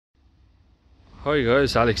Hi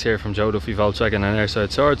guys, Alex here from Duffy Volkswagen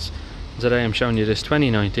and Swords. Today I'm showing you this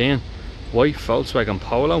 2019 white Volkswagen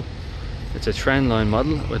Polo. It's a trendline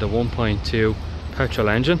model with a 1.2 petrol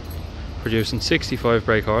engine producing 65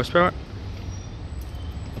 brake horsepower.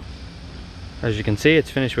 As you can see, it's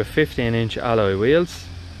finished with 15-inch alloy wheels.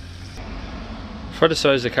 For the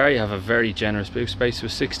size of the car, you have a very generous boot space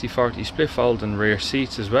with 60/40 split folding rear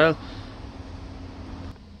seats as well.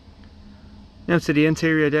 Now to the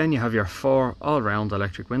interior then, you have your 4 all-round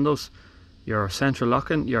electric windows, your central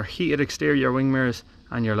locking, your heated exterior wing mirrors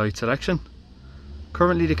and your light selection.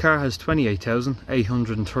 Currently the car has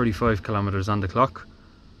 28,835 kilometers on the clock.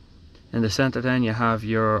 In the centre then you have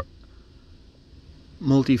your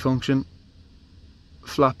multi-function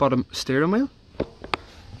flat bottom steering wheel.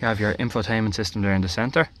 You have your infotainment system there in the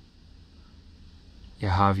centre. You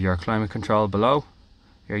have your climate control below,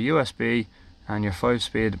 your USB and your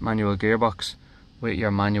 5-speed manual gearbox with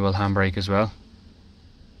your manual handbrake as well.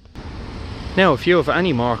 Now if you have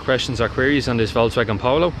any more questions or queries on this Volkswagen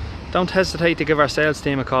Polo, don't hesitate to give our sales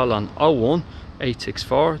team a call on 01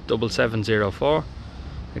 864 7704.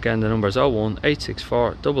 Again, the number is 01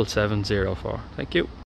 864 7704. Thank you.